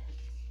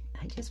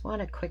 I just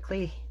want to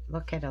quickly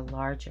look at a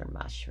larger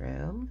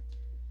mushroom.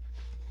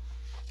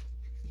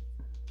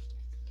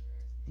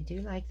 I do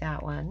like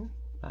that one,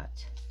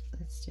 but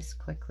let's just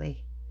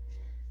quickly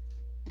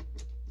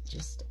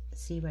just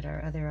see what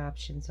our other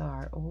options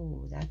are.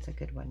 Oh, that's a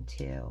good one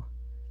too.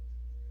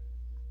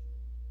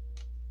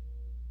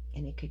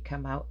 And it could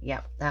come out.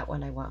 Yep, that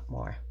one I want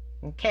more.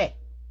 Okay.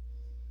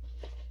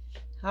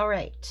 All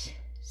right.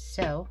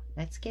 So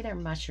let's get our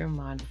mushroom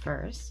on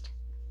first.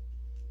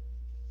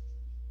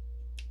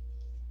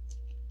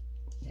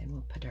 Then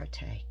we'll put our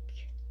tag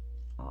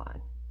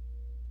on.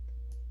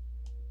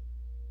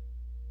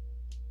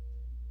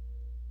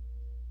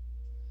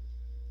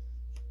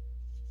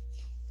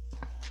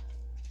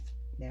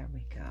 There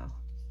we go.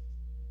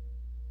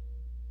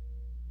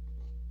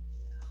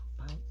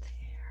 About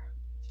there.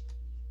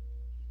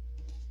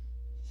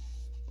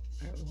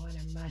 We want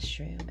a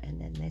mushroom, and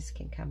then this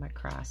can come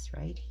across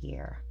right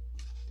here.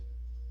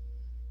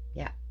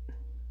 Yeah.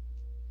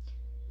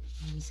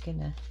 I'm just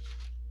gonna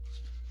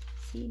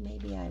see,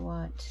 maybe I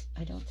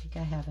don't think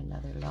I have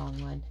another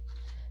long one.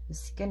 I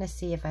was gonna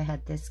see if I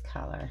had this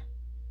color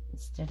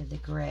instead of the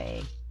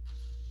gray.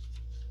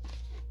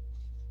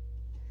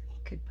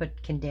 Could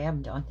put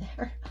condemned on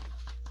there.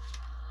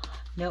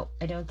 No,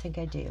 I don't think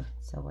I do.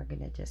 So we're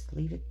gonna just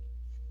leave it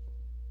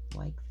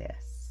like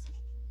this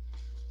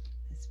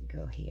as we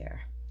go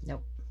here.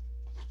 Nope.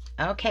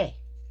 Okay.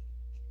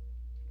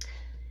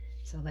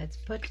 So let's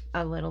put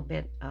a little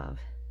bit of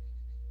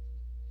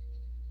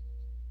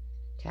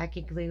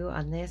tacky glue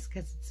on this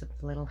because it's a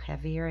little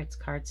heavier. It's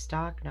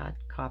cardstock, not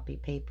copy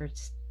paper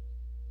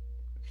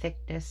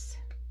thickness.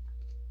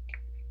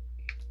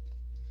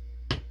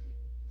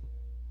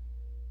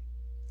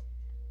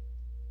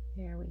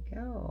 There we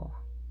go.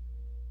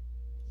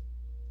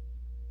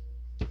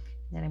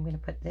 Then I'm going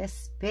to put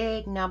this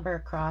big number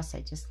across.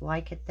 I just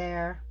like it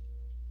there.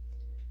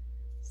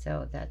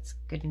 So that's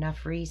good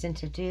enough reason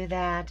to do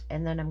that.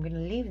 And then I'm going to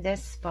leave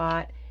this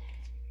spot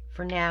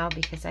for now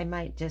because I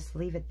might just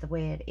leave it the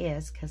way it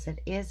is because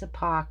it is a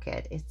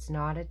pocket. It's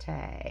not a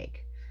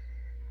tag.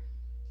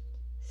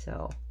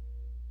 So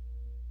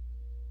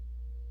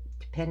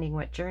depending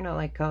what journal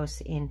it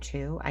goes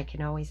into, I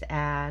can always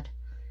add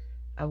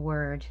a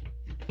word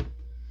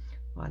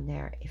on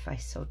there if I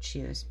so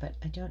choose, but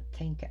I don't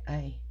think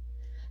I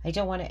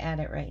don't want to add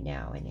it right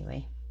now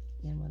anyway.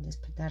 Then we'll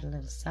just put that a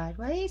little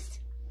sideways.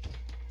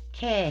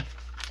 Okay,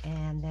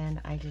 and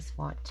then I just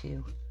want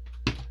to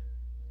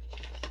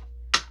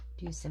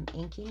do some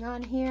inking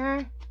on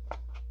here.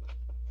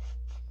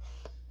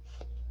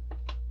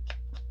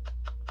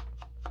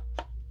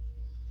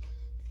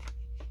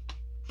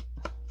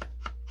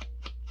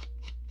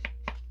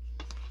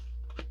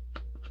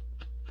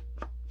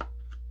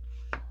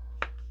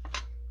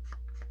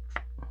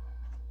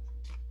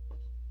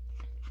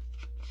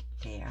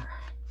 There.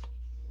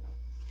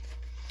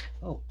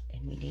 Oh,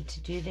 and we need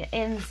to do the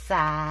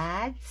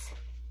insides.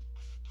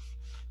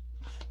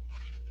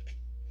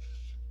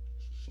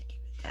 Give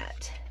it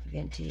that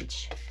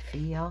vintage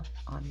feel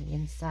on the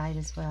inside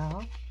as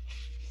well.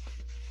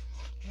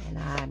 And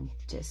I'm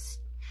just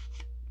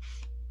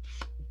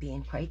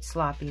being quite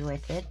sloppy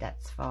with it.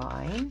 That's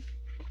fine.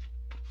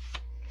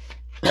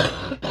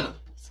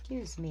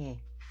 Excuse me.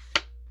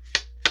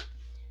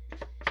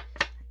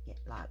 Get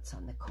lots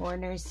on the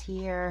corners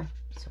here,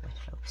 so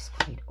it looks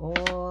quite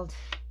old.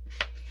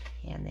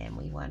 And then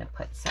we want to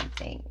put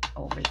something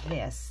over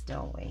this,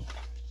 don't we?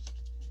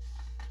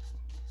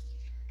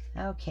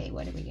 Okay,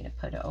 what are we going to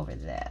put over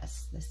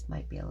this? This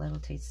might be a little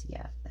too,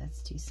 yeah,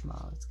 that's too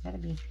small. It's got to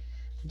be,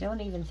 I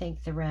don't even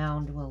think the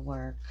round will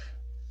work.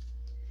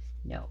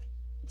 No.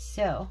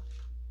 So,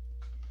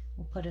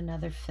 we'll put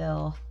another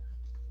fill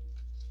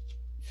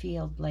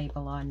field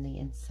label on the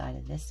inside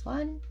of this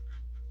one.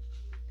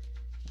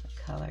 What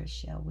color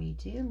shall we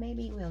do?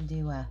 Maybe we'll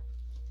do a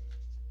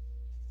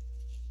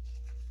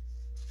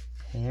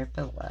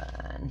purple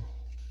one,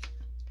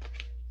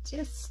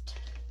 just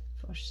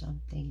for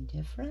something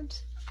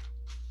different.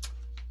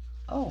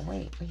 Oh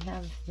wait, we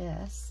have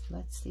this.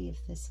 Let's see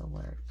if this will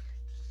work.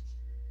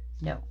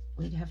 No,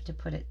 we'd have to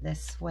put it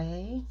this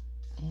way,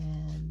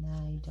 and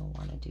I don't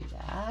want to do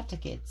that.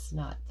 It's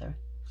not, the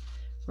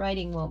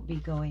writing won't be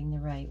going the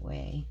right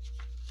way.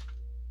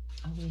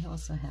 Oh, we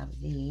also have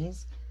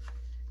these,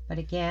 but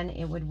again,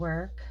 it would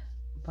work,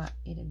 but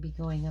it'd be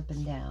going up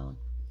and down.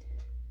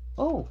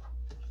 Oh,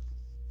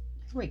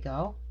 here we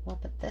go. We'll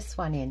put this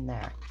one in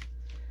there.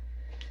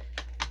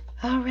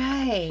 All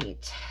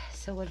right,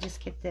 so we'll just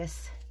get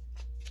this.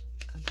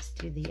 I'll just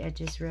do the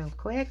edges real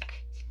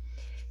quick,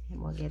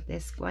 and we'll get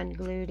this one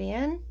glued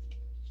in.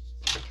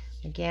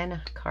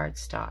 Again,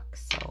 cardstock,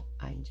 so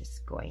I'm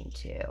just going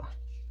to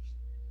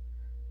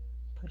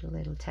put a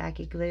little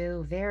tacky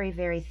glue, very,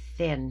 very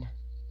thin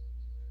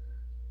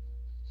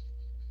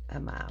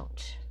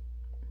amount.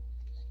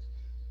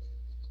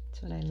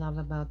 That's what I love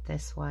about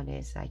this one,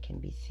 is I can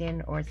be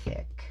thin or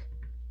thick.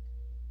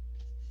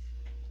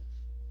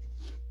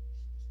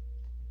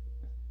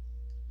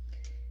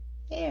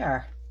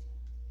 There.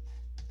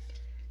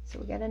 So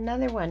we got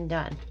another one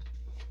done.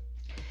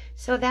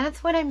 So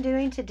that's what I'm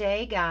doing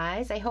today,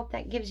 guys. I hope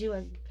that gives you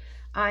an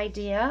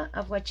idea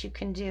of what you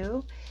can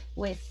do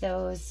with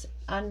those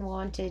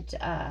unwanted,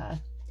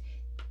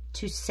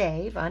 to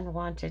save,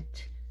 unwanted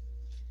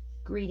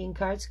greeting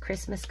cards,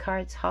 Christmas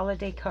cards,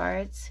 holiday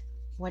cards,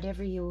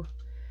 whatever you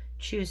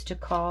choose to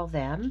call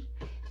them.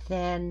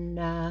 Then,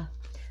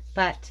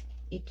 but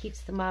it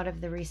keeps them out of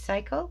the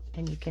recycle,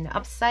 and you can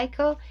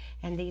upcycle,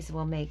 and these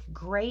will make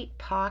great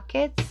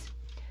pockets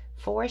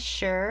for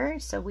sure.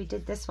 So we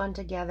did this one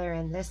together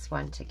and this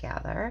one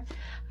together.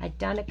 I've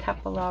done a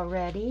couple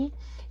already,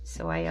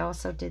 so I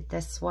also did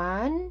this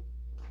one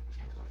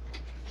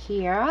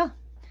here,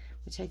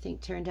 which I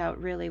think turned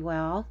out really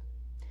well.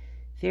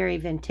 Very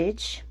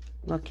vintage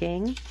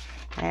looking.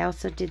 I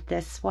also did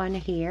this one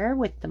here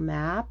with the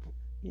map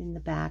in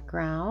the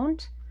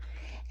background.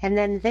 And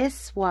then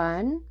this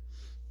one,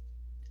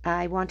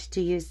 I wanted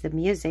to use the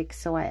music,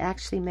 so I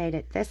actually made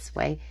it this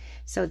way,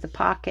 so the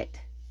pocket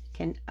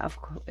can,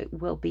 of course, it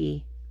will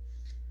be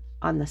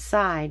on the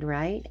side,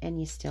 right? And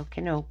you still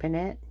can open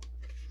it,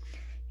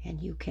 and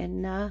you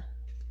can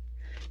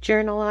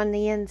journal on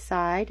the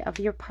inside of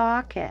your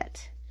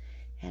pocket.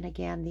 And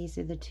again, these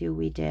are the two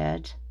we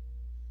did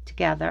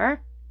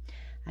together.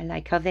 I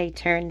like how they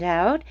turned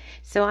out.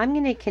 So I'm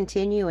going to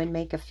continue and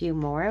make a few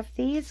more of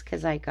these,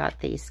 because I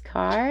got these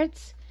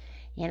cards.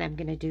 And I'm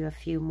going to do a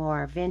few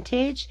more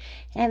vintage,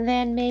 and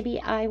then maybe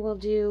I will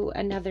do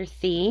another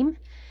theme.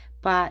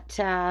 But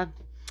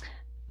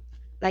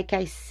like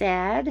I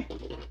said,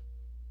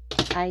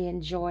 I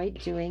enjoyed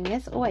doing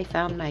this. Oh, I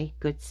found my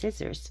good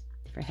scissors,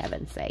 for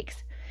heaven's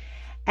sakes.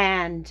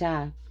 And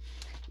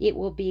it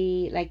will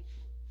be like,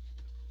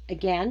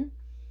 again,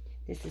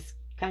 this is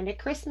kind of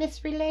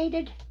Christmas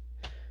related,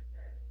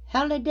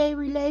 holiday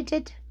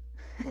related,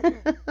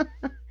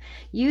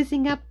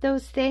 using up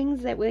those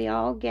things that we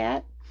all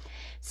get.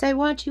 So I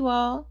want you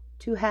all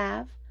to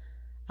have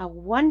a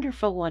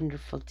wonderful,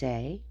 wonderful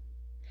day.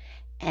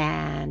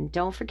 And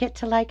don't forget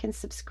to like and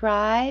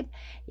subscribe.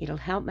 It'll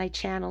help my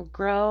channel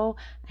grow.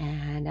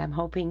 And I'm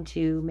hoping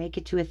to make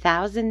it to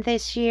 1,000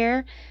 this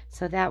year.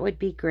 So that would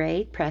be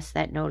great. Press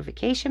that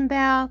notification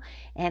bell,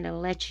 and it'll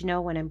let you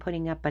know when I'm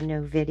putting up a new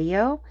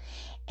video.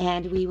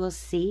 And we will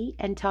see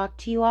and talk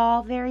to you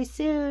all very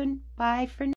soon. Bye for now.